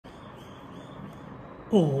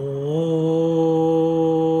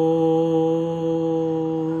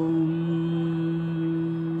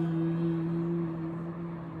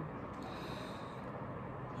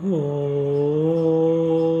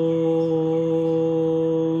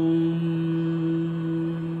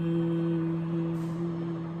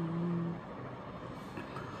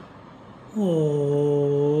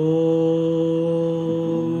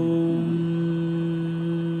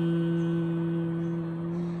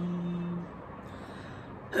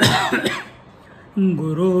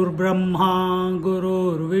Gurur Brahma,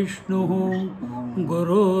 Gurur Vishnu,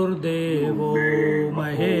 Gurur Devo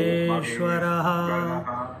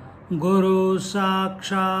Maheshwaraha, Guru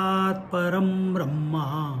Sakshat Param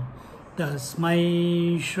Brahma,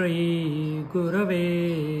 Tasmai Shri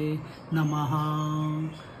Gurave Namaha,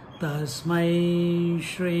 Tasmai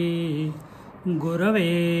Shri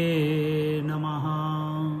Gurave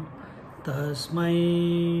Namaha,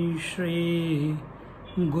 Tasmai Shri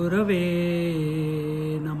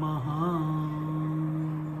Gurave Namaha.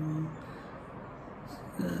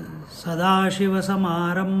 Sadashiva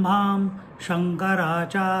Samarambham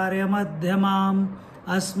Shankaracharya Madhyamam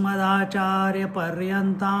Asmadacharya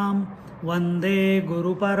Paryantam Vande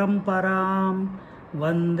Guru Paramparam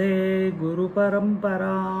Vande Guru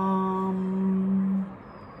Paramparam.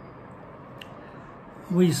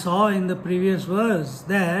 We saw in the previous verse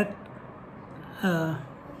that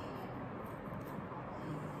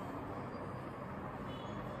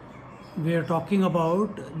we are talking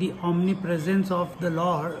about the omnipresence of the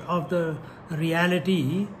Lord, of the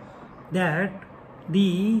reality, that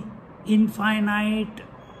the infinite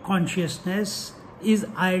consciousness is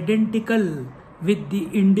identical with the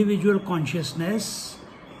individual consciousness,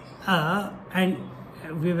 and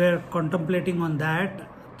we were contemplating on that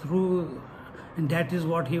through, and that is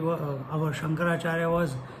what our Shankaracharya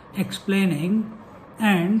was explaining,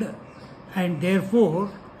 and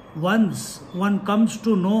therefore once one comes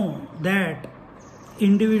to know that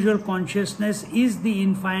individual consciousness is the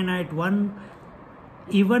infinite one,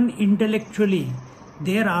 even intellectually,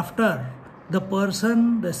 thereafter the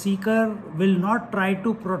person, the seeker, will not try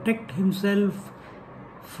to protect himself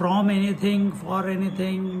from anything, for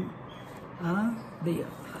anything. He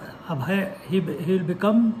will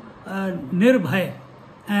become nirbhay.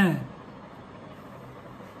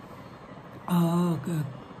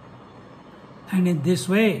 And in this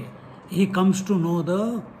way, he comes to know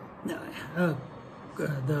the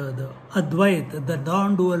Advait, the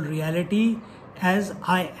non-dual reality as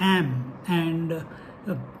I am, and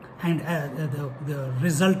the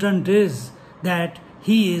resultant is that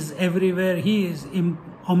he is everywhere, he is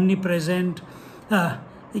omnipresent.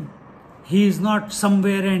 He is not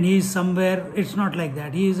somewhere and he is somewhere. It's not like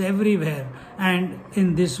that. He is everywhere, and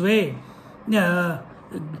in this way,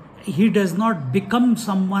 he does not become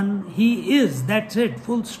someone, he is, that's it,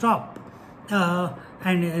 full stop.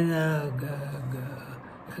 And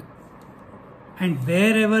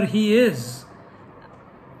wherever he is,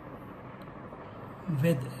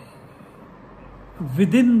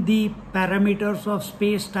 within the parameters of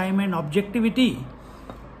space, time and objectivity,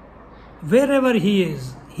 wherever he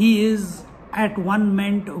is at one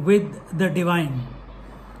ment with the divine.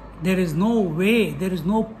 There is no way, there is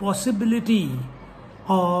no possibility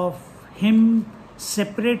of him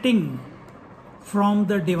separating from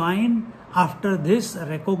the divine after this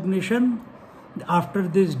recognition, after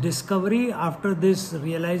this discovery, after this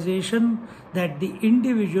realization that the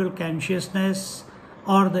individual consciousness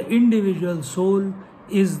or the individual soul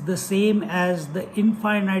is the same as the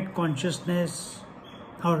infinite consciousness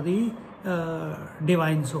or the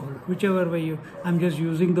divine soul, whichever way you, I'm just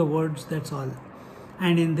using the words, that's all.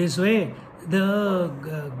 And in this way,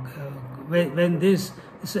 when this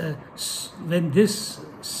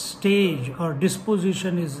stage or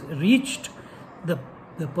disposition is reached, the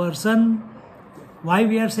person, why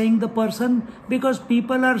we are saying the person? Because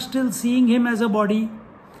people are still seeing him as a body.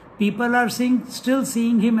 People are still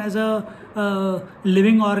seeing him as a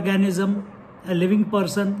living organism, a living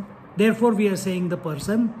person. Therefore, we are saying the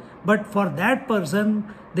person. But for that person,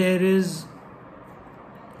 there is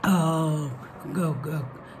the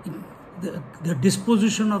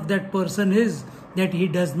disposition of that person is that he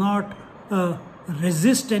does not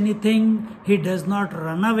resist anything, he does not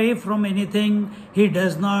run away from anything, he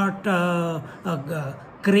does not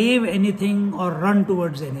crave anything or run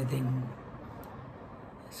towards anything.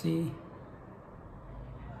 See?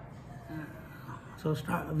 So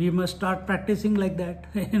we must start practicing like that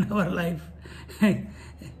in our life.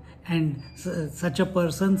 And such a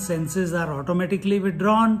person's senses are automatically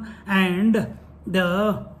withdrawn, and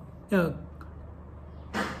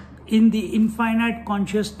in the infinite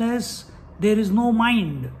consciousness there is no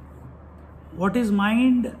mind. What is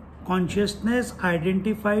mind? Consciousness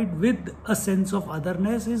identified with a sense of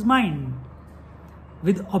otherness is mind.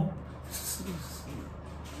 With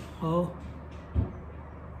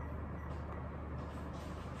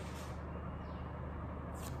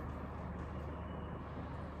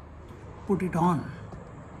put it on.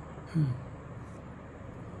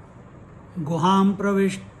 Guham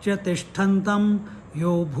pravishya tishtantam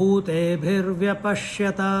yo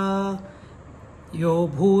bhutebhirvyapashyata yo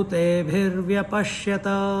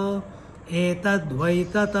bhutebhirvyapashyata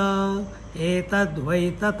etadvaitata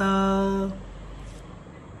etadvaitata.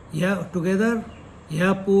 Yeah, together.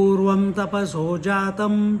 Ya purvam tapaso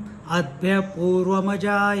jatam adbhya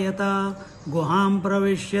purvamajayata guham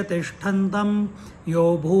pravishya tishtantam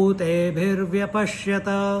yo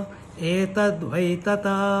bhutebhirvyapashyata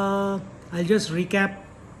etadvaitata. I'll just recap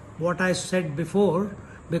what I said before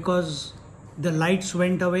because the lights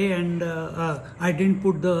went away and I didn't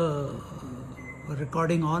put the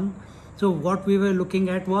recording on. So what we were looking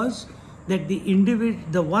at was that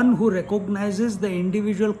the one who recognizes the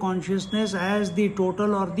individual consciousness as the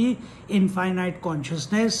total or the infinite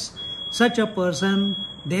consciousness, such a person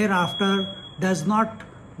thereafter does not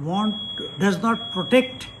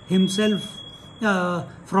protect himself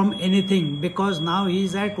from anything, because now he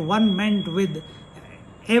is at one ment with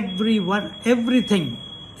everything,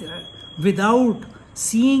 without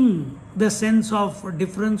seeing the sense of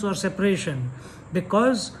difference or separation.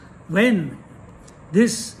 Because when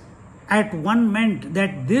this at one ment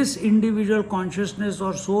that this individual consciousness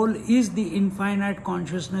or soul is the infinite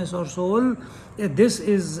consciousness or soul, this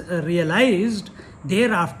is realized,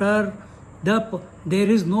 thereafter there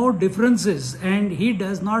is no differences, and he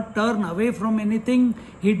does not turn away from anything,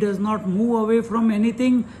 he does not move away from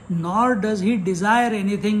anything, nor does he desire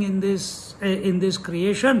anything in this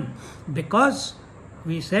creation, because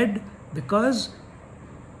we said, because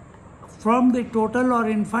from the total or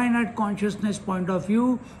infinite consciousness point of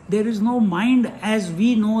view, there is no mind as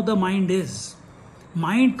we know the mind is.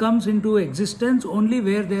 Mind comes into existence only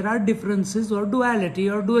where there are differences or duality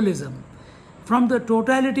or dualism. From the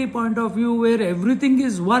totality point of view, where everything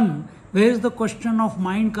is one, where is the question of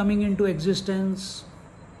mind coming into existence?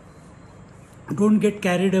 Don't get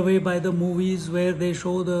carried away by the movies where they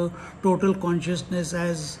show the total consciousness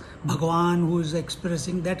as Bhagwan who is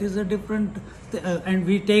expressing. That is a different and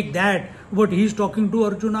we take that, what he's talking to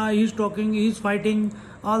Arjuna, he's fighting,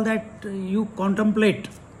 all that you contemplate.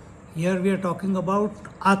 Here we are talking about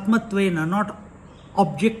Atmatvena, not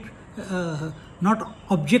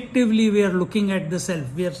objectively we are looking at the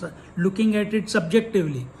self, we are looking at it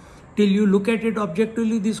subjectively. Till you look at it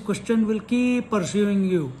objectively, this question will keep pursuing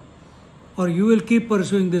you, or you will keep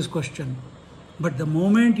pursuing this question. But the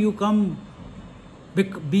moment you come,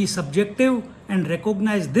 be subjective and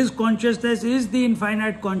recognize this consciousness is the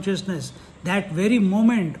infinite consciousness, that very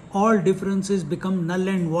moment all differences become null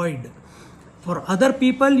and void. For other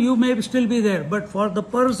people you may still be there, but for the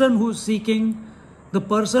person who is seeking, the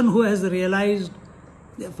person who has realized,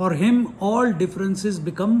 for him all differences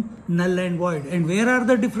become null and void. And where are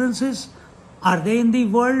the differences? Are they in the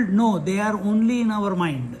world? No, they are only in our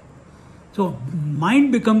mind. So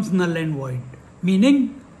mind becomes null and void.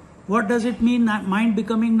 Meaning, what does it mean, mind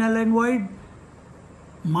becoming null and void?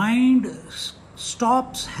 Mind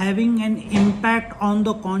stops having an impact on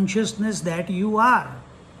the consciousness that you are.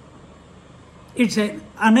 It's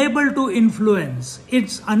unable to influence.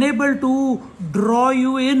 It's unable to draw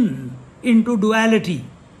you into duality.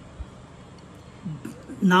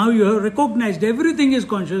 Now you have recognized everything is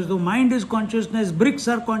conscious. The mind is consciousness, bricks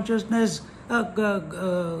are consciousness,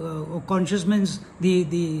 conscious means the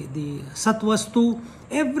Satvastu,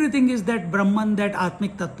 everything is that Brahman, that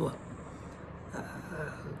Atmic Tattva.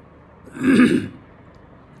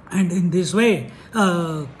 And in this way,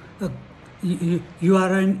 you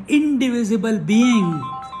are an indivisible being.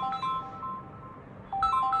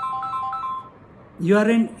 You are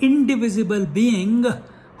an indivisible being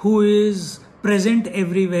who is present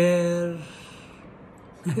everywhere.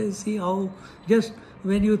 See how just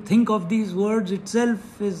when you think of these words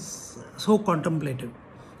itself is so contemplative.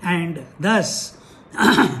 And thus,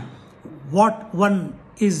 what one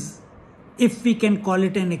is, if we can call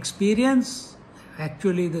it an experience,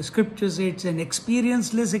 actually the scriptures say it's an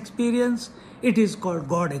experienceless experience, it is called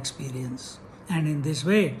God experience. And in this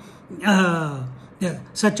way,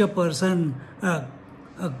 such a person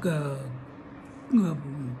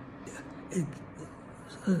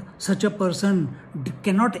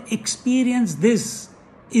cannot experience this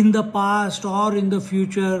in the past or in the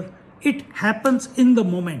future. It happens in the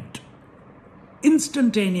moment,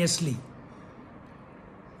 instantaneously.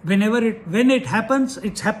 When it happens,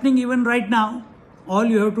 it's happening even right now. all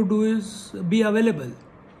you have to do is be available.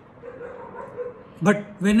 But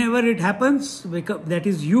whenever it happens, that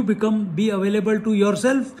is, you be available to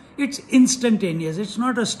yourself, it's instantaneous. It's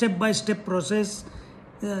not a step-by-step process.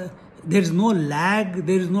 There is no lag,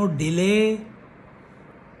 there is no delay.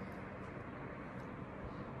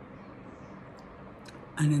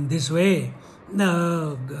 And in this way,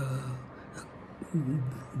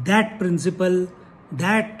 that principle,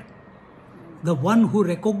 that the one who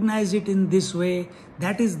recognizes it in this way,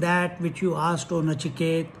 that is that which you asked, O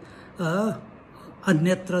Nachiket,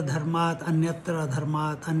 anyatra dharmat, anyatra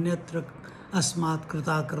dharmat, anyatra asmat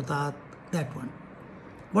krita kritat, that one.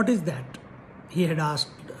 What is that? He had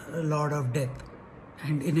asked Lord of Death.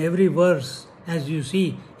 And in every verse, as you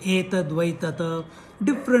see, etad vaitata,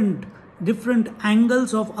 different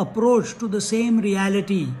angles of approach to the same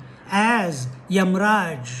reality as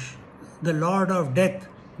Yamaraj, the Lord of Death,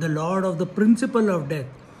 the Lord of the principle of death,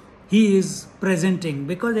 he is presenting,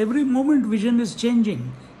 because every moment vision is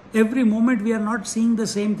changing. Every moment we are not seeing the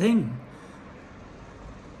same thing.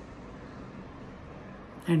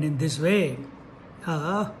 And in this way,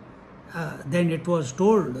 then it was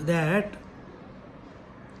told that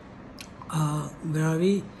where are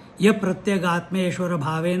we? Ya pratyagatmeshwara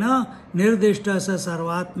bhavena nirdishta sa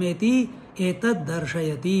sarvatmeti etad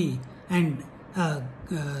darshayati. And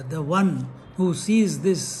the one who sees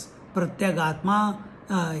this pratyagatma,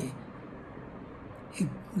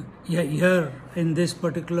 here in this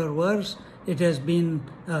particular verse, it has been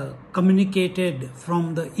communicated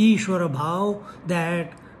from the Ishvara Bhav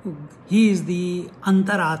that he is the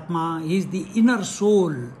Antaratma, he is the inner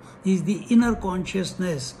soul, he is the inner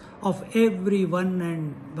consciousness of everyone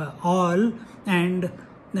and all. And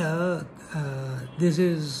this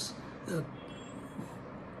is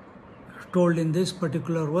told in this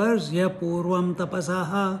particular verse, ya purvam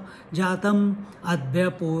tapasaha jatam adbhya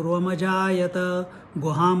purvam ajayata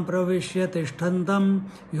guham pravishya tishthantam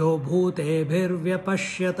yo bhutebhir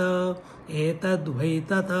vyapashyata etad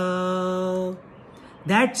vaitata.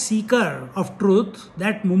 That seeker of truth,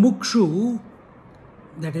 that mumukshu,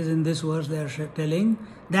 that is in this verse they are telling,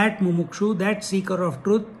 that mumukshu, that seeker of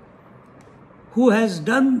truth, who has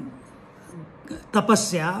done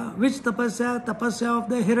tapasya. Which tapasya? Tapasya of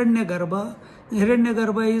the Hiranyagarbha.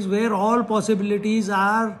 Hiranyagarbha is where all possibilities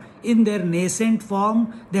are in their nascent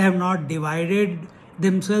form. They have not divided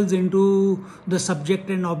themselves into the subject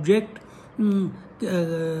and object. And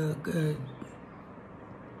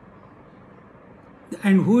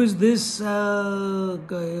who is this?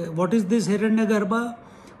 What is this Hiranyagarbha?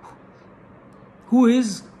 Who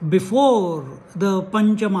is before the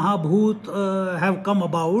Pancha Mahabhut have come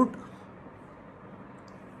about?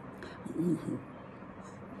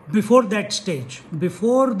 Before that stage,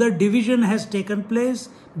 before the division has taken place,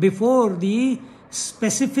 before the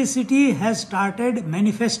specificity has started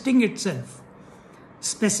manifesting itself.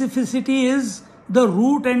 Specificity is the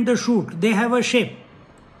root and the shoot. They have a shape.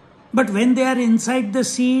 But when they are inside the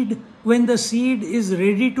seed, when the seed is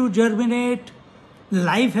ready to germinate,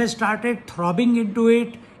 life has started throbbing into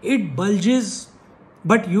it, it bulges,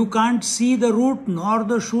 but you can't see the root nor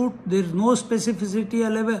the shoot. There is no specificity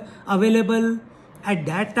available at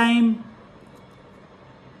that time.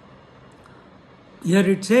 Here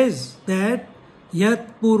it says that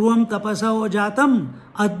yat purvam tapasa jatam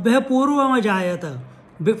adbhya purvam ajayata.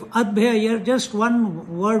 Adbhya, here just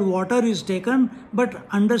one word water is taken, but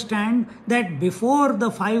understand that before the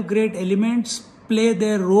five great elements play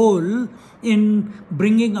their role in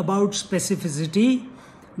bringing about specificity,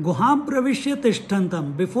 Guham pravishya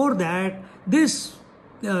tishthantam. Before that, this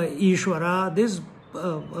Ishvara, this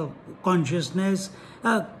consciousness,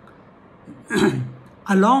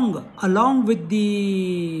 along with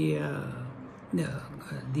the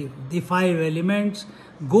five elements,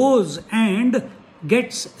 goes and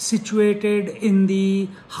gets situated in the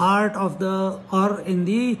heart of the, or in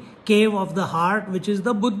the cave of the heart, which is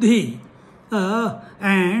the buddhi,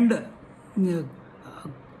 and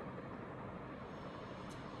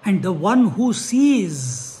the one who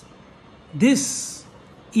sees this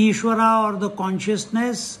Ishvara or the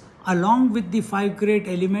consciousness along with the five great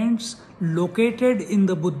elements located in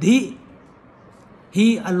the buddhi,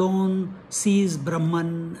 he alone sees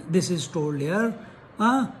Brahman. This is told here.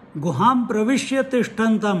 Guham pravishya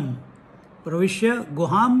tishthantam. Pravishya,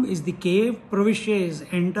 Guham is the cave, pravishya is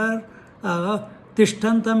enter,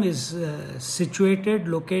 tishthantam is situated,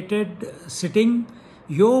 located, sitting.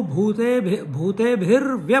 Yo bhute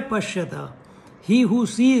bhir vyapashyata. He who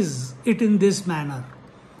sees it in this manner.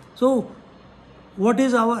 So, what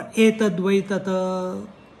is our etadvaitata?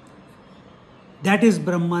 That is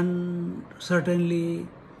Brahman, certainly.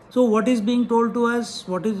 So what is being told to us?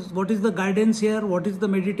 What is the guidance here? What is the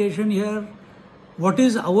meditation here? What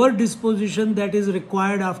is our disposition that is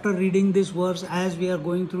required after reading this verse as we are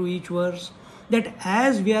going through each verse? That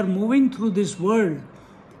as we are moving through this world,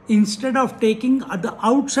 instead of taking the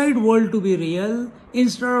outside world to be real,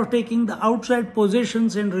 instead of taking the outside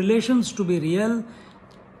possessions and relations to be real,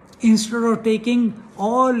 instead of taking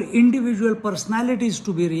all individual personalities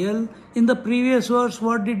to be real, in the previous verse,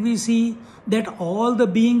 what did we see? That all the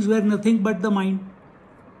beings were nothing but the mind.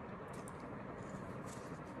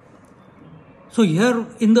 So here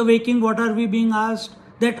in the waking, what are we being asked?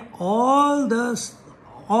 That all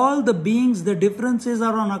the beings, the differences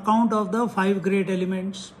are on account of the 5 great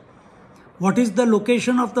elements. What is the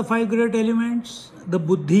location of the 5 great elements? The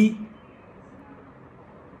buddhi.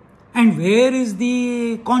 And where is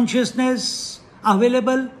the consciousness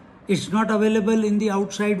available? It's not available in the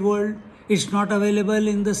outside world. It's not available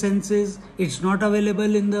in the senses. It's not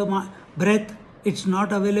available in the breath. It's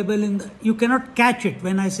not available in the... You cannot catch it.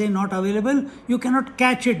 When I say not available, you cannot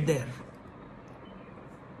catch it there.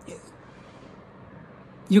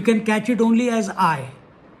 You can catch it only as I.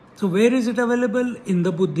 So where is it available? In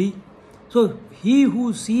the buddhi. So he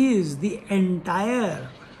who sees the entire...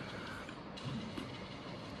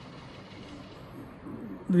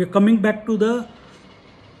 We are coming back to the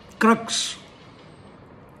crux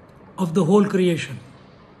of the whole creation.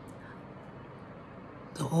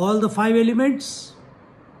 So all the 5 elements,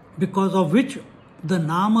 because of which the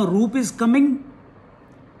Nama Roop is coming,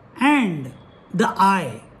 and the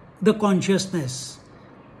I, the consciousness.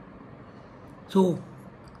 So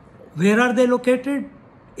where are they located?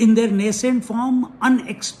 In their nascent form,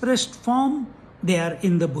 unexpressed form, they are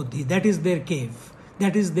in the buddhi. That is their cave.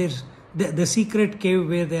 That is their the secret cave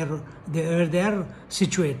where they are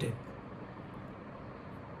situated.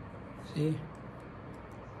 See?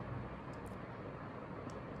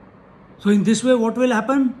 So in this way, what will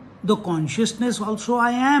happen? The consciousness also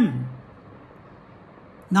I am.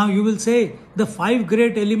 Now you will say, the 5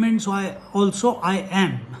 great elements also I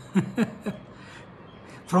am.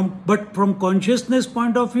 But from consciousness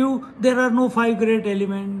point of view, there are no 5 great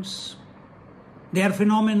elements. They are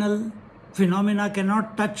phenomenal. Phenomena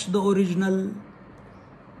cannot touch the original.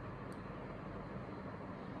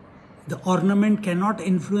 The ornament cannot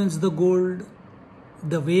influence the gold.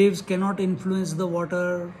 The waves cannot influence the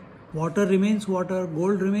water. Water remains water.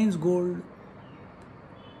 Gold remains gold.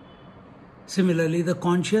 Similarly, the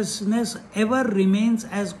consciousness ever remains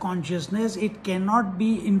as consciousness. It cannot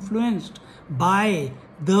be influenced by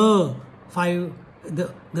the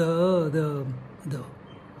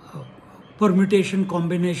permutation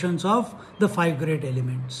combinations of the 5 great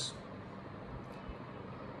elements.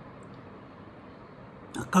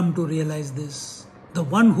 Now come to realize this. The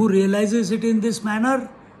one who realizes it in this manner,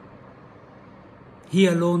 he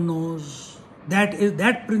alone knows.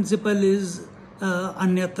 That principle is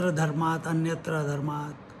anyatra dharmat, anyatra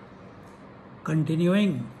dharmat.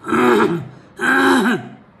 Continuing.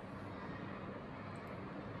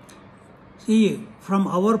 See, from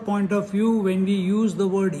our point of view, when we use the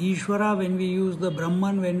word Ishvara, when we use the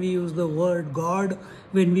Brahman, when we use the word God,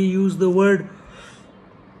 when we use the word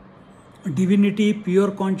divinity, pure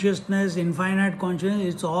consciousness, infinite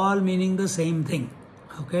consciousness, it's all meaning the same thing.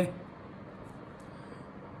 Okay?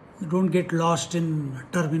 Don't get lost in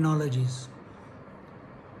terminologies.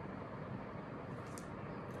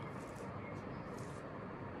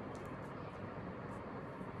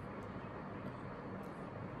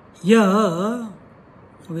 Yah,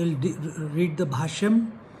 we'll read the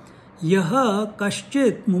Bhashyam. Yah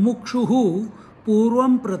kaschit mumukshuhu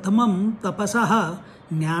purvam prathamam tapasaha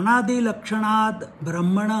jnanadi lakshanad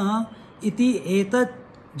brahmana iti etat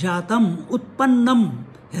jatam utpannam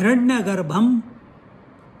hiranyagarbham.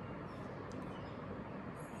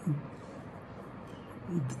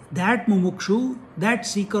 That mumukshu, that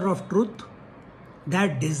seeker of truth,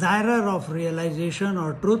 that desirer of realization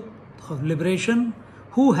or truth, of liberation,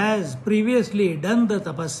 who has previously done the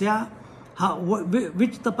tapasya,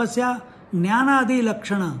 which tapasya? Jnanadi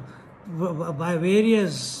lakshana, by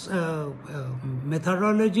various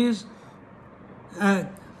methodologies,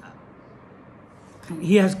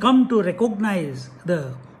 he has come to recognize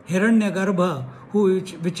the Hiranyagarbha,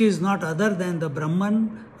 which is not other than the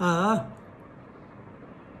Brahman.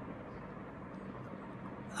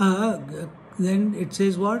 Then it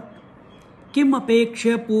says what? Kim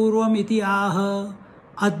apeksha purvam iti aha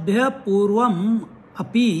adbhya purvam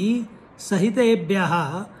api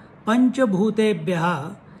sahitebhyaha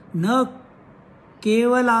panchabhutebhyaha na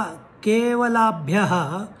kevalabhyaha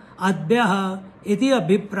adbhyaha iti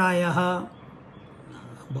abhiprayaha.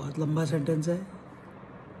 बहुत लंबा sentence है.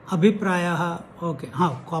 Abhiprayaha, okay,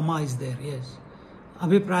 comma is there, yes.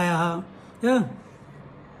 Abhiprayaha, yeah.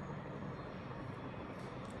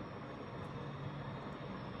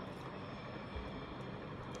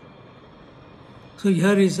 So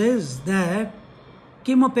here he says that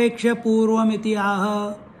Kim apeksha purvam iti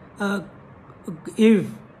aha, if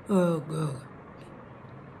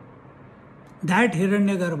that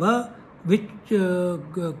Hiranyagarbha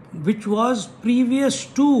which was previous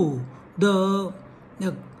to the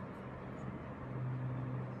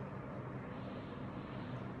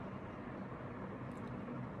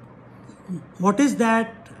what is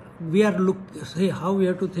that we are how we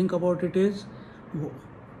have to think about it is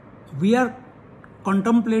we are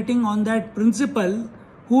contemplating on that principle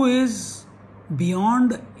who is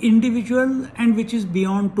beyond individual and which is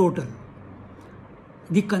beyond total.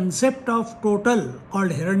 The concept of total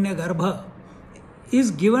called Hiranyagarbha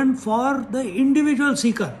is given for the individual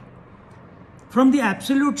seeker. From the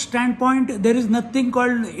absolute standpoint, there is nothing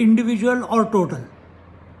called individual or total.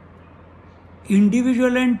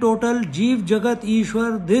 Individual and total, Jeev, Jagat,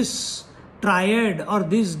 Ishwar, this triad or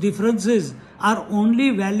these differences are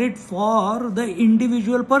only valid for the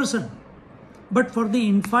individual person. But for the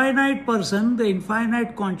infinite person, the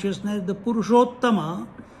infinite consciousness, the Purushottama,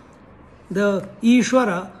 the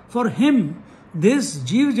Ishwara, for him, this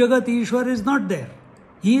Jeev, Jagat, Ishwar is not there.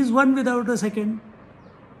 He is one without a second.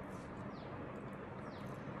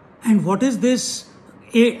 And what is this?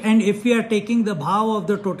 And if we are taking the bhav of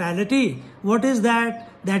the totality, what is that?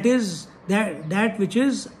 That is that which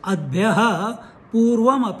is adbhyaha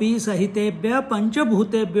purvam api sahitebhya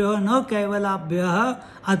panchabhutebhya na kaivalabhya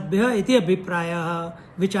adbhya iti abhipraya,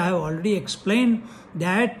 which I have already explained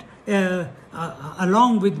that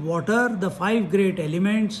along with water, the five great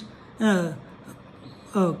elements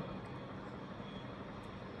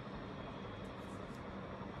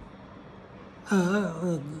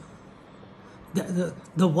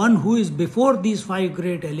the one who is before these five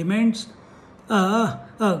great elements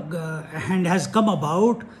and has come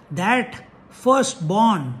about, that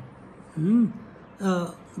firstborn,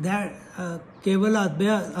 that Kevala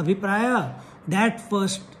Adbhya Abhipraya, that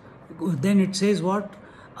first, then it says what?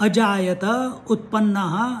 Ajayata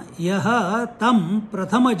utpannaha yaha tam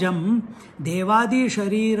prathamajam devadi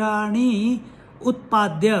sharirani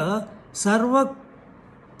utpadya sarva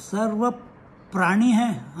प्राणी है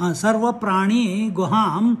सर्व प्राणी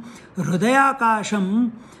गुहाम हृदयाकाशम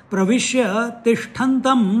प्रविश्य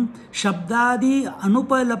तिष्ठन्तं शब्दादि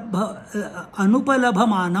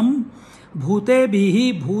अनुपलभमानं भूतेभिः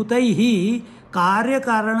भूतैः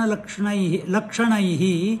कार्यकारणलक्षणैः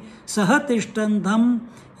सह तिष्ठन्तं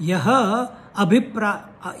यः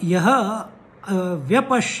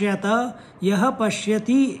व्यपश्यत यः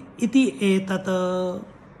पश्यति इति एतत्.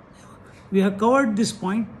 We have covered this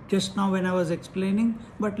point just now when I was explaining,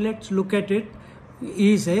 but let's look at it.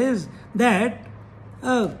 He says that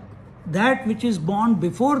that which is born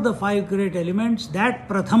before the five great elements, that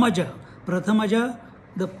Prathamaja,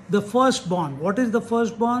 the firstborn. What is the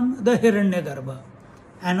firstborn? The Hiranyagarbha.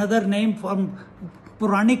 Another name from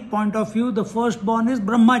Puranic point of view, the firstborn is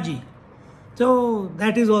Brahmaji. So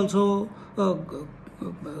that is also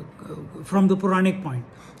from the Puranic point.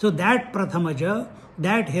 So that Prathamaja,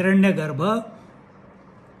 that Hiranyagarbha,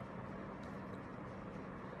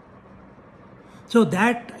 so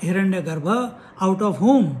that Hiranyagarbha, out of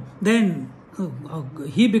whom then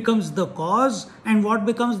he becomes the cause, and what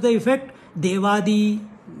becomes the effect? Devadi.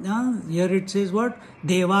 Here it says what?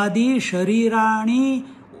 Devadi sharirani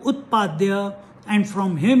utpadya, and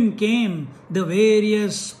from him came the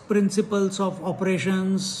various principles of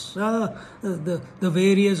operations, the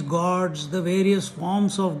various gods, the various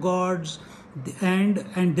forms of gods, and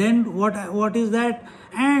then what is that?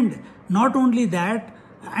 And not only that,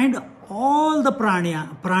 and all the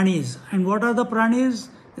pranis. And what are the pranis?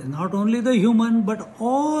 Not only the human, but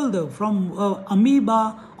all the, from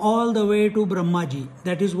amoeba all the way to Brahmaji.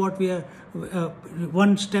 That is what we are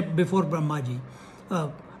one step before Brahmaji.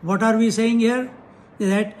 What are we saying here?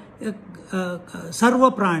 That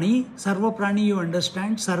Sarva Prani, you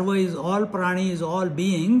understand, Sarva is all, Prani is all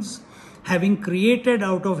beings, having created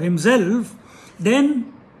out of himself.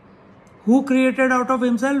 Then, who created out of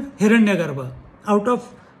himself? Hiranyagarbha. Out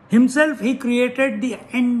of himself, he created the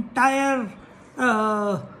entire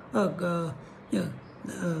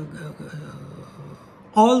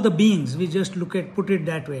all the beings. We just put it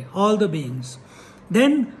that way, all the beings.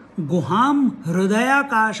 Then, Guham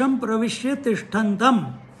Hridayakasham Pravishya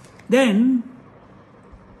Tishthantam. Then,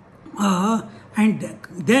 and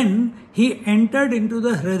then he entered into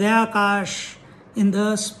the Hridayakash, in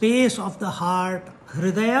the space of the heart.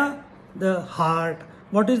 Hridaya, the heart.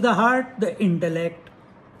 What is the heart? The intellect.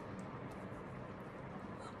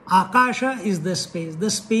 Akasha is the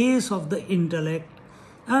space of the intellect.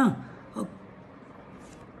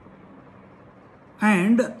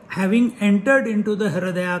 And having entered into the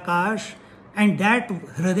Hridayakash, and that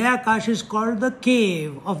Hridayakash is called the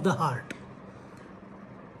cave of the heart.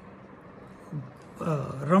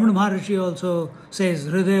 Ramana Maharshi also says,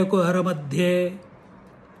 Hridaya ko haramadhye,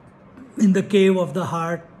 in the cave of the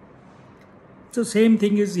heart. So same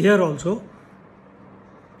thing is here also.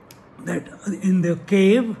 That in the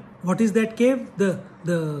cave, what is that cave? The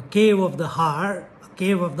cave of the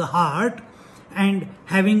heart, and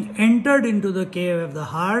having entered into the cave of the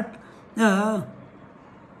heart,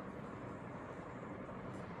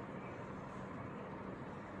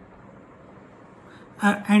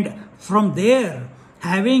 and from there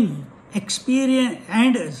having experience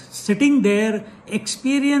and sitting there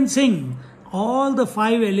experiencing all the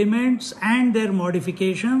 5 elements and their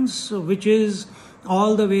modifications, which is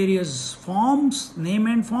all the various forms, name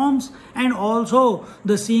and forms, and also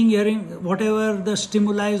the seeing, hearing, whatever the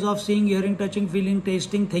stimuli of seeing, hearing, touching, feeling,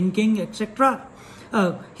 tasting, thinking, etc.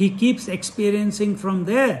 He keeps experiencing from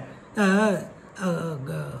there.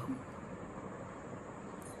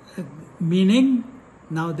 Meaning,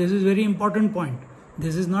 now this is very important point.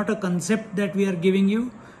 This is not a concept that we are giving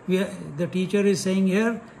you. The teacher is saying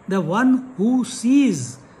here, the one who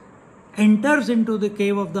sees enters into the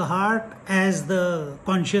cave of the heart as the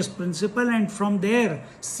conscious principle, and from there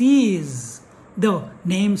sees the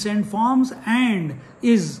names and forms and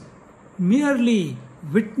is merely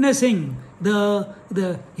witnessing the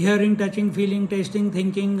hearing, touching, feeling, tasting,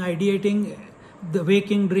 thinking, ideating, the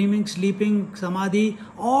waking, dreaming, sleeping, samadhi,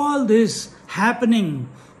 all this happening.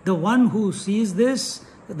 The one who sees this,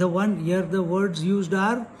 the one, here the words used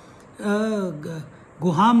are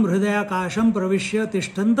Guham Hridayakasham Pravishya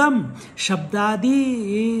Tishtantam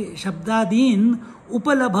Shabdadin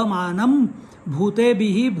Upalabhamanam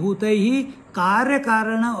Bhutebihi Bhutaihi Karya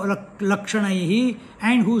Karana Lakshanaihi,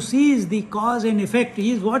 and who sees the cause and effect.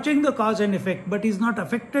 He is watching the cause and effect, but is not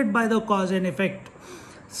affected by the cause and effect.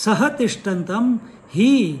 Sahatishtantam,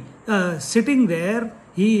 he sitting there,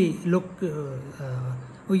 he look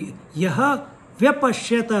Yaha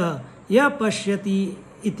Vyapashyata Yapashyati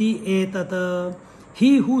iti etata.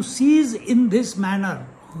 He who sees in this manner,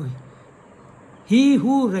 he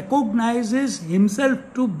who recognizes himself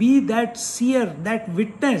to be that seer, that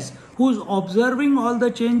witness, who is observing all the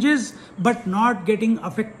changes but not getting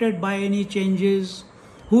affected by any changes,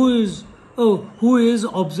 who is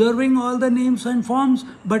observing all the names and forms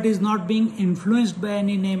but is not being influenced by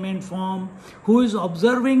any name and form, who is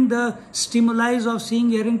observing the stimuli of seeing,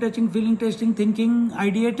 hearing, touching, feeling, tasting, thinking,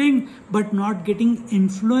 ideating, but not getting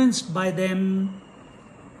influenced by them.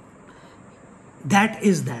 That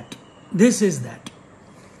is that. This is that.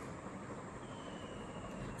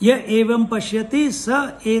 Ya evam pashyati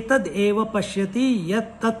sa etad eva pashyati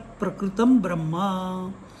yat tat prakritam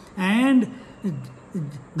brahma. And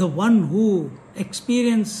the one who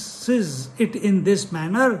experiences it in this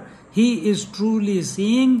manner, he is truly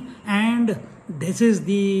seeing, and this is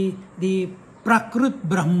the Prakrit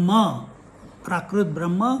Brahma. Prakrit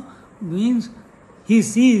Brahma means he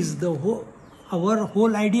sees the whole, our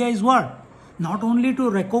whole idea is what? Not only to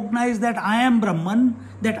recognize that I am Brahman,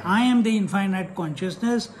 that I am the infinite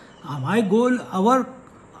consciousness. My goal, our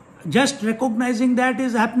just recognizing that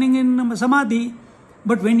is happening in Samadhi.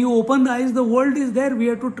 But when you open the eyes, the world is there. We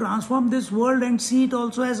have to transform this world and see it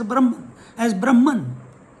also as Brahman,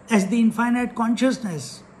 as the infinite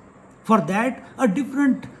consciousness. For that, a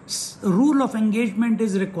different rule of engagement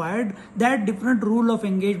is required. That different rule of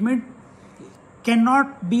engagement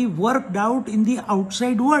cannot be worked out in the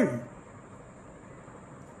outside world.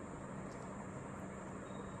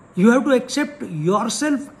 You have to accept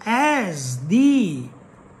yourself as the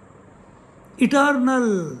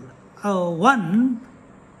eternal one,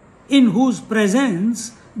 in whose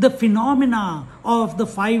presence the phenomena of the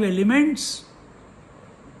 5 elements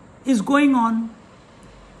is going on.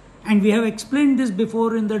 And we have explained this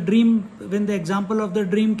before in the dream, when the example of the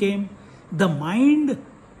dream came. The mind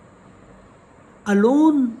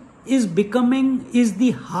alone is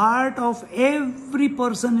the heart of every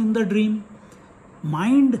person in the dream.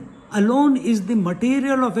 Mind alone is the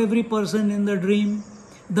material of every person in the dream.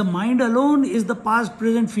 The mind alone is the past,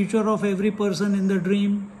 present, future of every person in the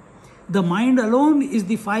dream. The mind alone is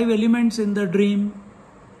the 5 elements in the dream.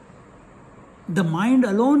 The mind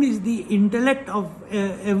alone is the intellect of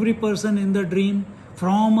every person in the dream,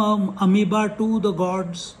 from amoeba to the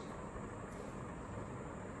gods.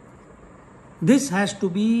 This has to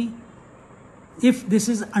be, if this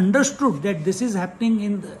is understood that this is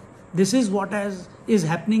happening this is what is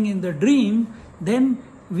happening in the dream, then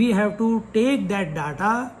we have to take that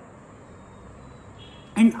data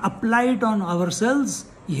and apply it on ourselves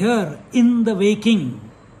here in the waking.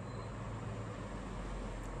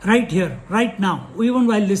 Right here, right now, even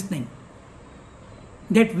while listening.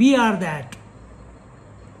 That we are that.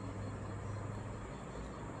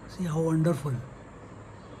 See how wonderful.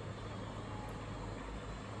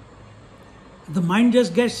 The mind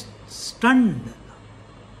just gets stunned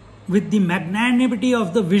with the magnanimity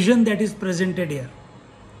of the vision that is presented here.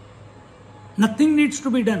 Nothing needs to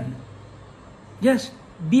be done. Just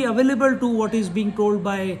be available to what is being told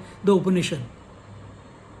by the Upanishad.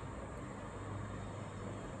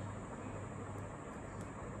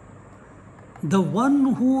 The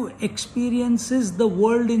one who experiences the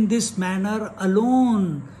world in this manner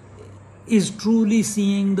alone is truly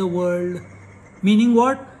seeing the world. Meaning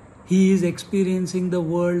what? He is experiencing the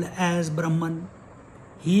world as Brahman.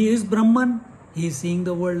 He is Brahman. He is seeing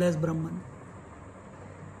the world as Brahman.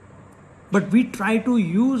 But we try to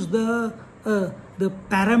use the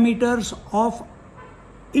parameters of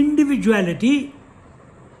individuality.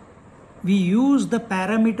 We use the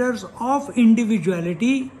parameters of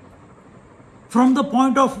individuality from the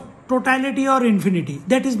point of totality or infinity.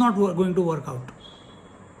 That is not going to work out.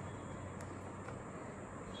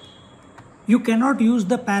 You cannot use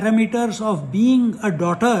the parameters of being a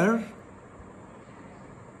daughter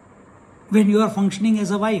when you are functioning as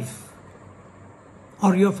a wife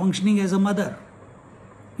or you are functioning as a mother.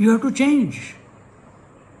 You have to change.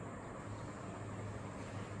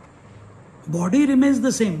 Body remains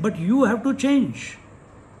the same, but you have to change.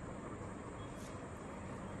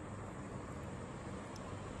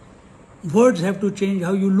 Words have to change.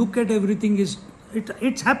 How you look at everything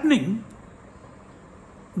it's happening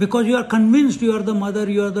because you are convinced you are the mother,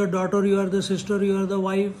 you are the daughter, you are the sister, you are the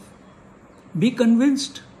wife. Be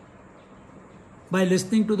convinced by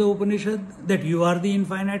listening to the Upanishad that you are the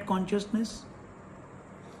infinite consciousness,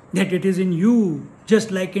 that it is in you,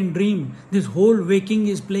 just like in dream. This whole waking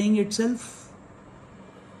is playing itself.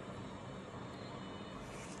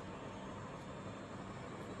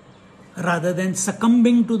 Rather than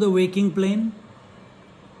succumbing to the waking plane,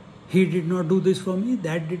 he did not do this for me,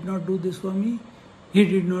 that did not do this for me, he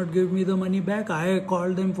did not give me the money back, I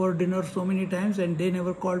called them for dinner so many times and they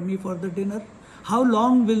never called me for the dinner. How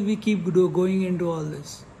long will we keep going into all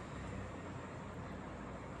this?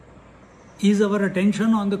 Is our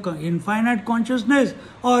attention on the infinite consciousness,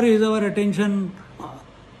 or is our attention,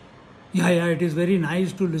 it is very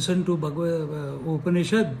nice to listen to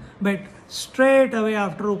Upanishad, but straight away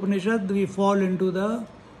after Upanishad we fall into the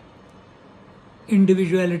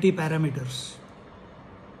individuality parameters.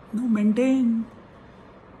 No, maintain.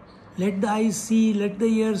 Let the eyes see, let the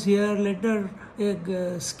ears hear, let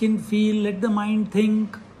the skin feel, let the mind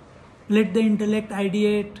think, let the intellect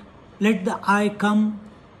ideate, let the I come.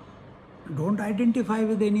 Don't identify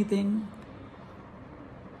with anything.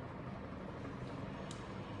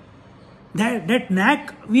 That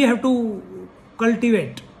knack we have to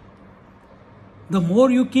cultivate. The more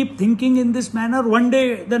you keep thinking in this manner, one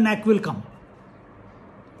day the knack will come.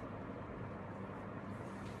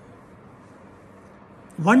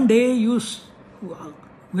 One day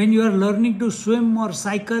when you are learning to swim or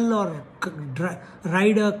cycle or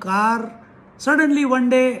ride a car, suddenly one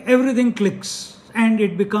day everything clicks and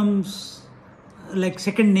it becomes like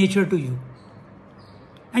second nature to you.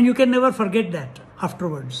 And you can never forget that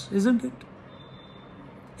afterwards, isn't it?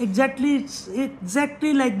 It's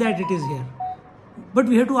exactly like that it is here. But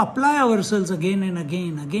we have to apply ourselves again and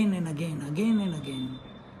again, again and again, again and again.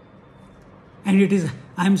 And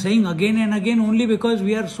I'm saying again and again only because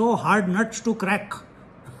we are so hard nuts to crack.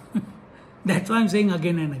 That's why I'm saying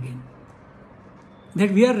again and again.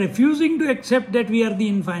 That we are refusing to accept that we are the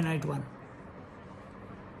infinite one.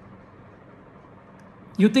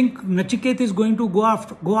 You think Nachiketa is going to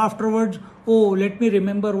go afterwards? Oh, let me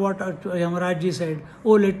remember what Yamaraj said.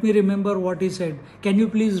 Oh, let me remember what he said. Can you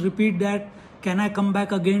please repeat that? Can I come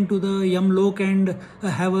back again to the Yamlok and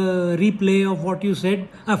have a replay of what you said?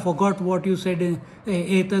 I forgot what you said.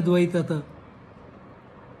 Etad vaitata.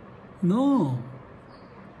 No.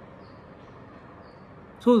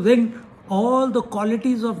 So then all the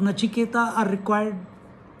qualities of Nachiketa are required.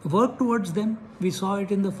 Work towards them. We saw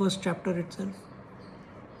it in the first chapter itself.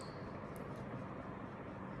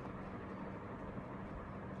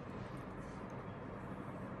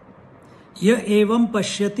 Ya evam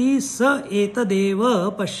pashyati sa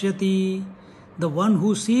etadeva pashyati. The one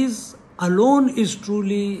who sees alone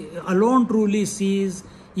truly sees.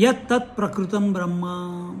 Yat tat prakritam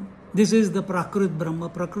brahma. This is the prakrit brahma.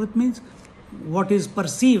 Prakrit means what is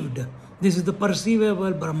perceived. This is the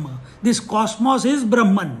perceivable brahma. This cosmos is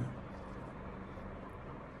Brahman.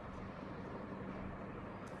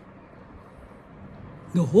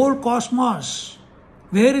 The whole cosmos.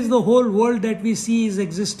 Where is the whole world that we see is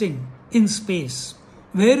existing? In space.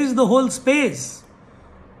 Where is the whole space?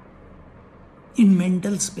 In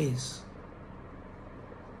mental space.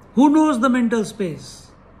 Who knows the mental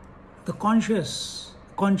space? The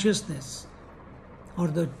consciousness, or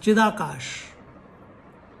the Chidakash.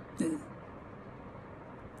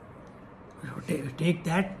 Take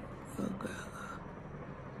that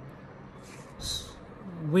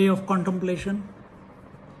way of contemplation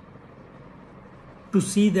to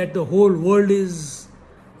see that the whole world is.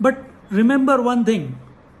 But remember one thing,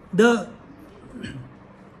 the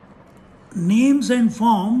names and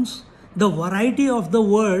forms, the variety of the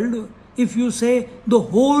world, if you say the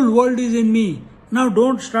whole world is in me, now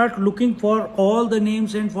don't start looking for all the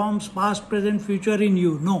names and forms, past, present, future in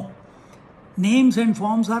you. No. Names and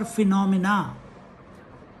forms are phenomena.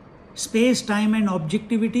 Space, time and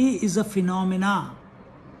objectivity is a phenomena.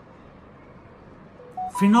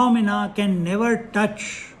 Phenomena can never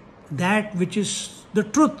touch that which is the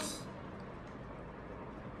truth.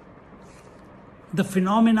 The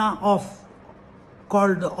phenomena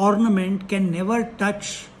called the ornament can never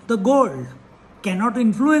touch the gold, cannot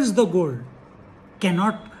influence the gold,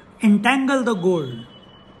 cannot entangle the gold,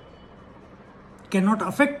 cannot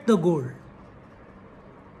affect the gold.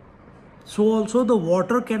 So also the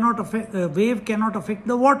water cannot affect, wave cannot affect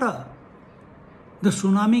the water. The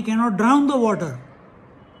tsunami cannot drown the water.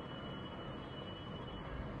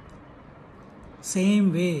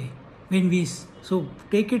 Same way, so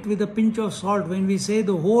take it with a pinch of salt, when we say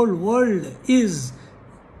the whole world is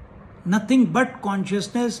nothing but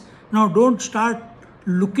consciousness, now don't start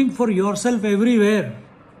looking for yourself everywhere.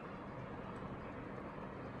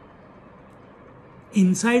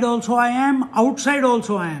 Inside also I am, outside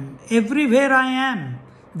also I am, everywhere I am.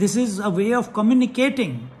 This is a way of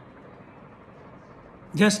communicating.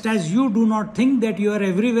 Just as you do not think that you are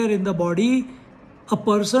everywhere in the body, a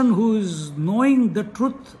person who is knowing the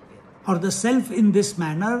truth or the self in this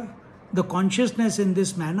manner, the consciousness in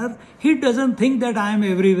this manner, he doesn't think that I am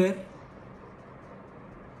everywhere.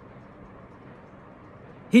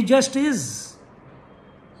 He just is.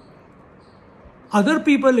 Other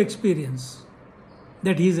people experience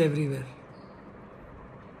that he is everywhere.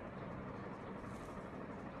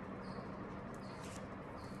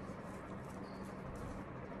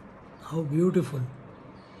 How beautiful.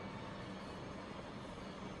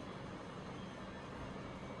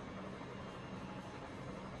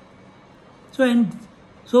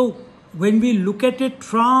 So when we look at it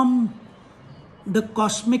from the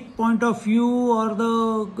cosmic point of view, or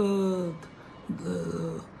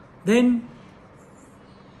then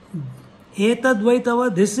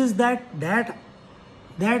etadvaitava, this is that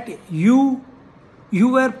you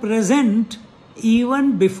were present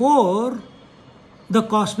even before the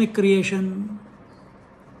cosmic creation.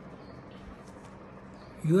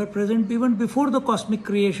 You were present even before the cosmic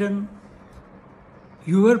creation.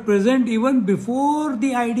 You were present even before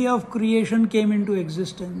the idea of creation came into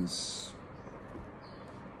existence.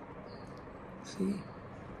 See?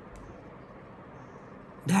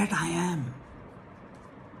 That I am.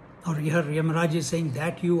 Or here Yamaraj is saying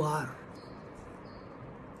that you are.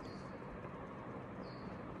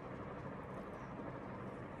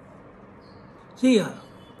 See,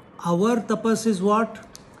 our tapas is what?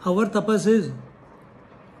 Our tapas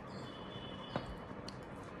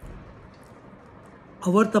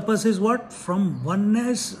is what? From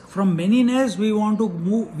oneness, from manyness, we want to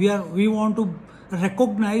move. We want to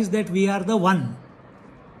recognize that we are the one.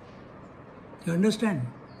 You understand?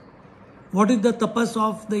 What is the tapas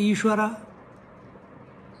of the Ishvara?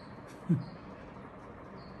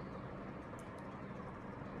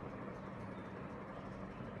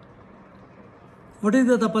 What is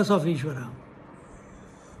the tapas of Ishvara?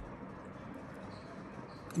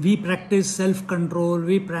 We practice self-control,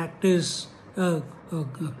 we practice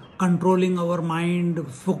controlling our mind,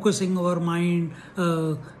 focusing our mind,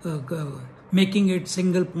 making it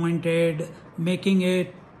single-pointed, making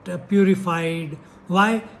it purified.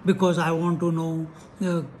 Why? Because I want to know.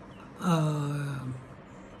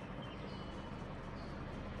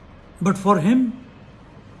 But for him,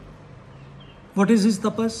 what is his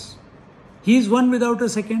tapas? He is one without a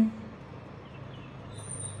second.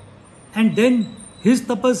 And then his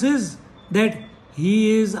tapas is that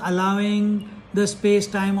he is allowing the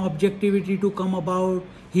space-time objectivity to come about.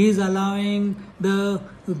 He is allowing the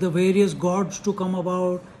various gods to come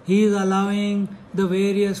about. He is allowing the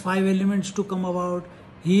various 5 elements to come about.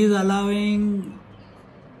 He is allowing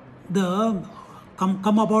the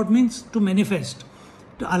come about means to manifest,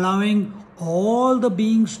 to allowing all the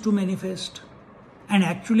beings to manifest. And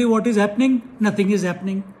actually what is happening? Nothing is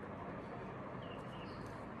happening.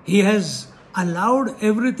 He has allowed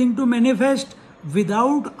everything to manifest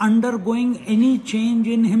without undergoing any change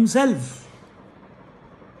in himself.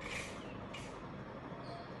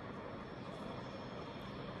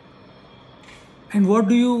 And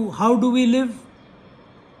how do we live?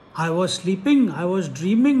 I was sleeping, I was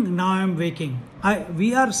dreaming, now I am waking.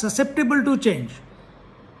 We are susceptible to change.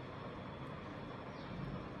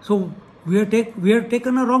 So we have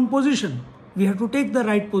taken a wrong position. We have to take the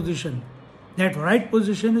right position. That right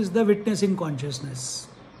position is the witnessing consciousness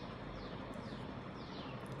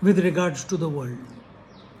with regards to the world.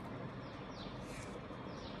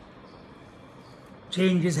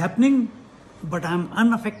 Change is happening, but I am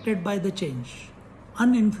unaffected by the change,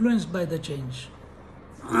 uninfluenced by the change.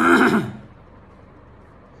 And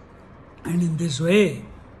in this way,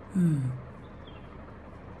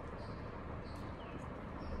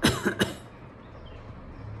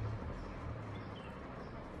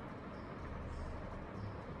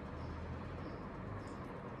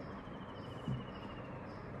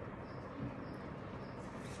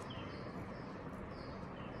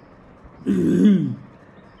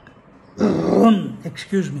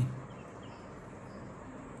 excuse me.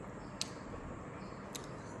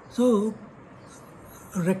 So,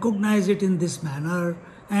 recognize it in this manner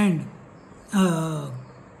and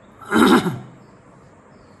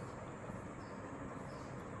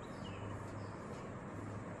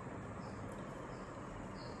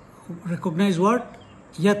recognize what?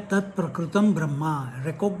 Yat tat prakritam Brahma.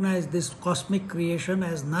 Recognize this cosmic creation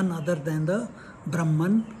as none other than the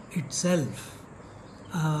Brahman itself.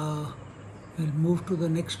 We'll move to the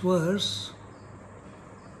next verse.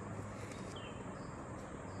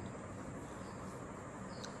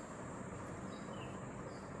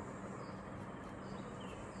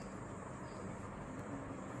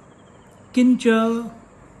 Kincha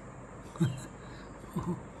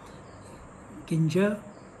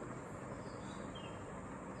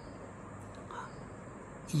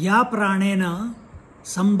या प्राणेन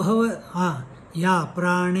संभवति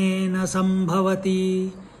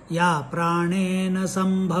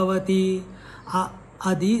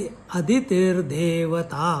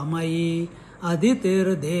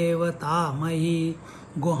अदितिर्देवतामयी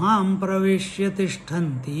गुहां प्रविश्य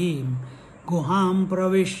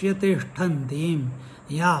तिष्ठन्तीं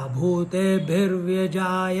या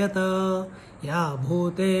भूतेभिर्व्यजायत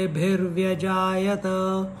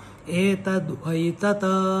एतद्वैतत्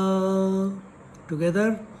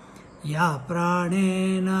together या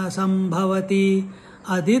प्राणेन संभवति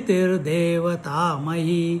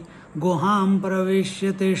अदितिर्देवतामयी गुहां प्रविश्य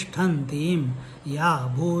तिष्ठन्तीं या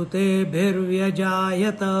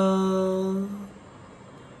भूतेभिर्व्यजायत.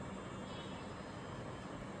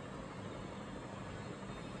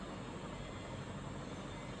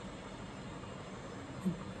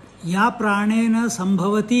 या प्राणेन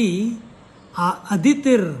संभवति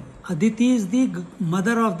Aditi is the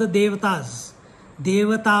mother of the devatas.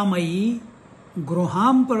 Devataamayi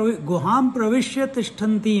guham pravishya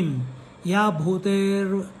tishtantim ya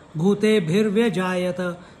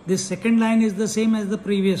bhutebhirvyajayata. This second line is the same as the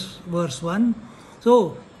previous verse one.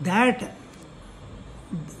 So that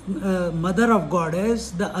mother of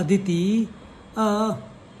goddess, the Aditi,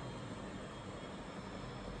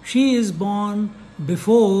 she is born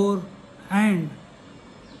before and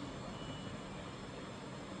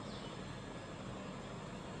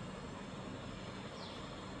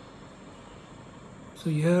so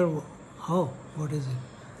here, what is it?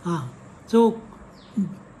 So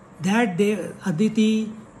that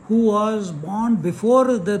Aditi who was born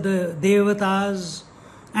before the Devatas,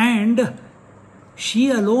 and she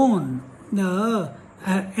alone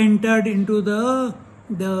entered into the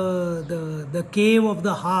cave of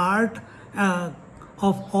the heart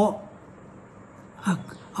of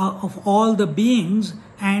all the beings,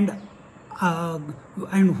 and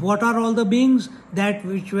what are all the beings? That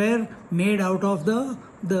which were made out of the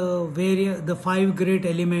five great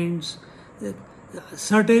elements.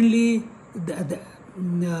 Certainly, that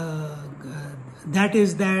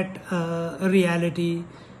is that reality,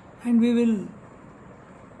 and we will.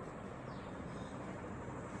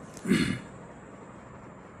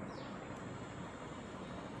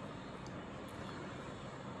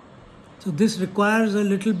 So this requires a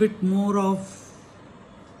little bit more of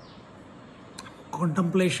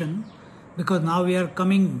contemplation, because now we are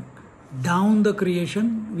coming down the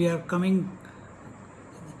creation, we are coming,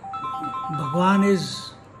 Bhagwan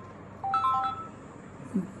is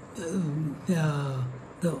the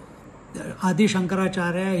Adi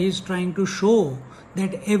Shankaracharya, he is trying to show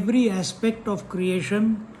that every aspect of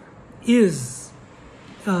creation is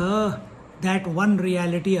that one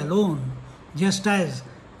reality alone, just as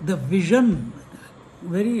the vision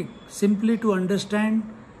very simply to understand,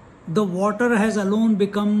 the water has alone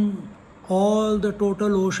become all the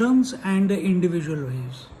total oceans and the individual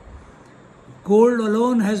waves. Gold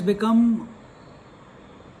alone has become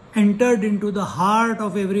entered into the heart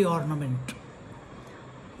of every ornament.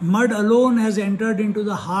 Mud alone has entered into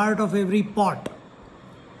the heart of every pot.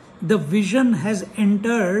 The vision has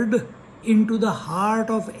entered into the heart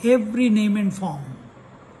of every name and form.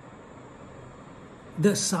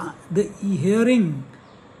 The hearing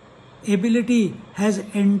ability has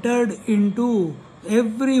entered into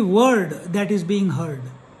every word that is being heard,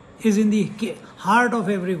 is in the heart of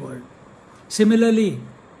every word. Similarly,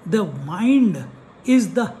 the mind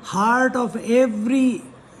is the heart of every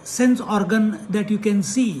sense organ that you can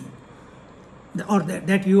see, or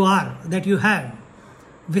that you have.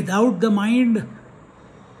 Without the mind,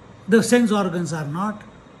 the sense organs are not.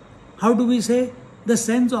 How do we say? The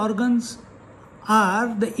sense organs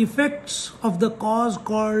are the effects of the cause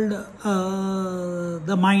called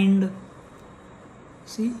the mind.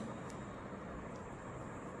 See?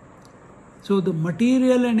 So the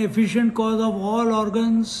material and efficient cause of all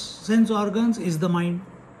organs, sense organs, is the mind.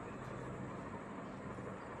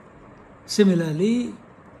 Similarly,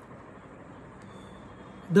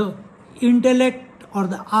 the intellect or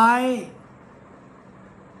the I,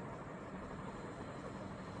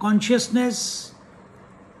 consciousness,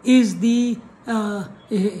 is the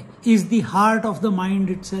heart of the mind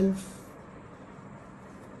itself.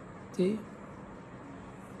 See?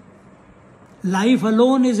 Life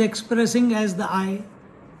alone is expressing as the I.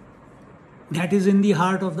 That is in the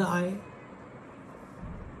heart of the I.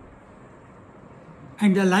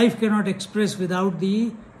 And the life cannot express without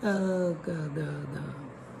the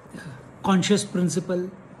conscious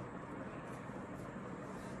principle.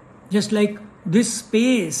 Just like this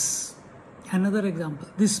space, another example,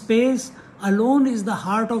 this space alone is the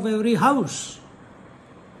heart of every house.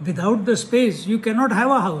 Without the space, you cannot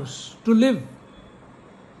have a house to live.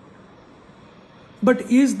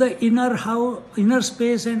 But is the inner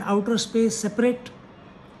space and outer space separate?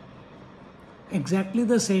 Exactly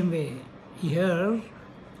the same way. Here,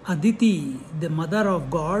 Aditi, the mother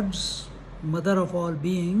of gods, mother of all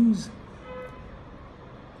beings,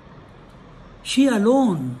 she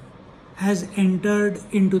alone has entered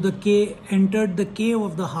the cave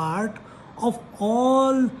of the heart of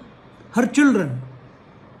all her children.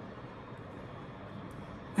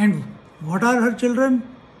 And what are her children?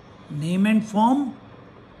 Name and form.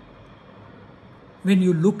 When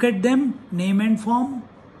you look at them, name and form.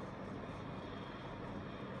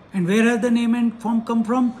 And where has the name and form come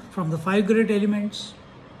from? From the 5 great elements.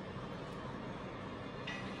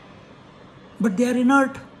 But they are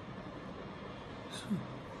inert.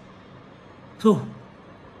 So,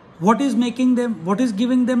 what is making them, what is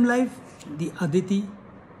giving them life? The Aditi.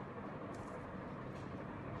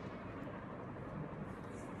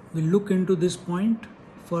 We'll look into this point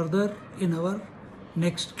further in our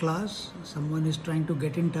next class. Someone is trying to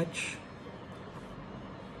get in touch.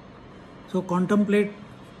 So contemplate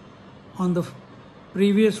on the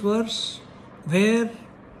previous verse where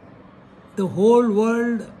the whole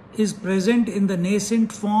world is present in the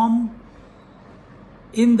nascent form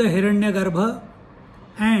in the Hiranyagarbha,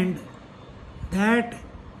 and that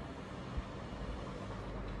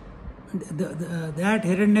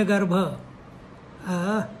Hiranyagarbha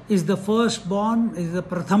is the firstborn, is the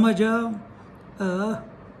Prathamaja.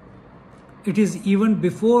 It is even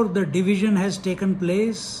before the division has taken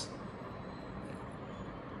place.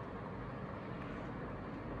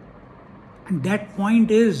 And that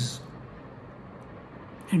point is,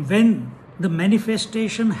 and when the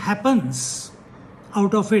manifestation happens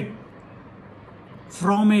out of it,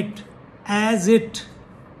 from it, as it,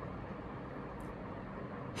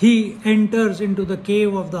 he enters into the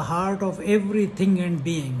cave of the heart of everything and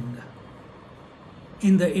being.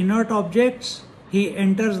 In the inert objects, he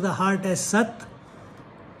enters the heart as Sat.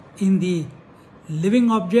 In the living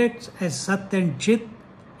objects, as Sat and Chit.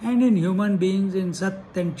 And in human beings, in Sat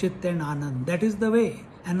and Chit and Anand. That is the way,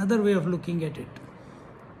 another way of looking at it.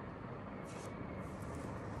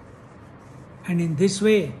 And in this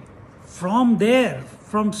way, from there,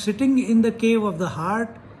 from sitting in the cave of the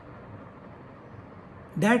heart,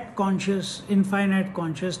 that conscious, infinite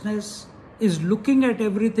consciousness is looking at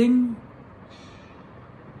everything.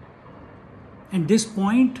 And this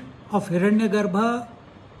point of Hiranyagarbha,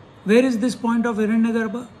 where is this point of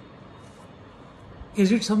Hiranyagarbha?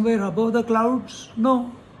 Is it somewhere above the clouds?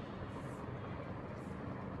 No.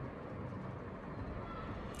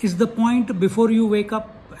 Is the point before you wake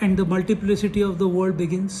up and the multiplicity of the world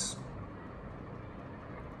begins?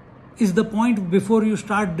 Is the point before you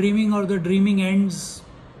start dreaming or the dreaming ends?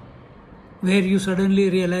 where you suddenly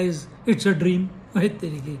realize it's a dream.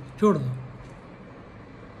 छोड़ दो.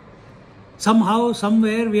 Somehow,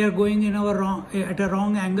 somewhere we are going at a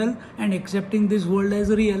wrong angle and accepting this world as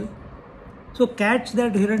real. So catch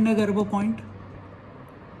that Hiranyagarbha point,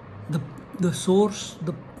 the source,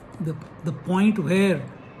 the point where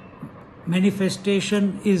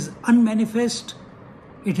manifestation is unmanifest.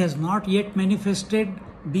 It has not yet manifested.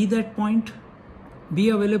 Be that point. Be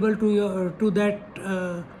available to that.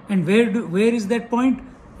 And where is that point?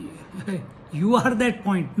 You are that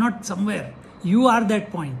point, not somewhere. You are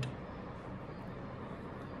that point.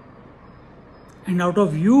 And out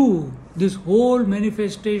of you, this whole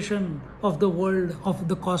manifestation of the world, of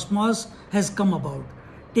the cosmos has come about.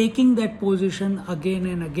 Taking that position again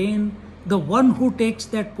and again, the one who takes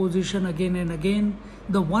that position again and again,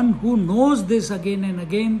 the one who knows this again and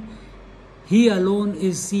again, he alone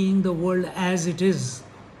is seeing the world as it is.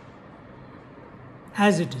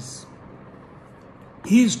 As it is.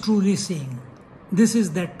 He is truly seeing. This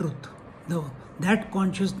is that truth. That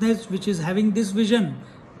consciousness which is having this vision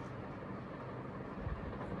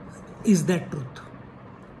is that truth.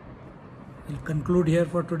 We'll conclude here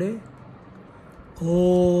for today.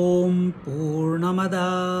 Om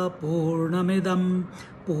Purnamada Purnamidam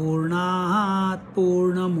Purnahat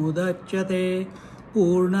Purnamudachyate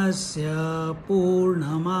Purnasya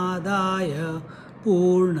Purnamadaya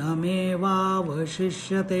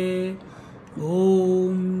Purnamevavashishyate.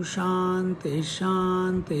 Om Shanti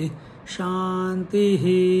Shanti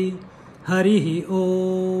Shanti. Harihi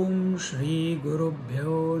Om Shri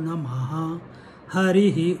Gurubhyo Namaha.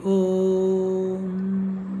 Harihi Om.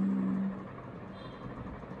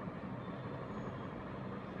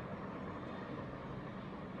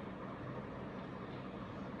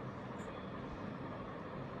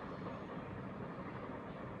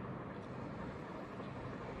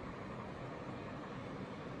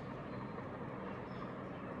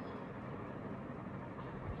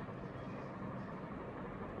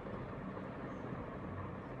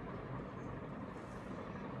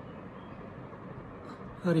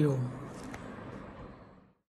 Hari Om.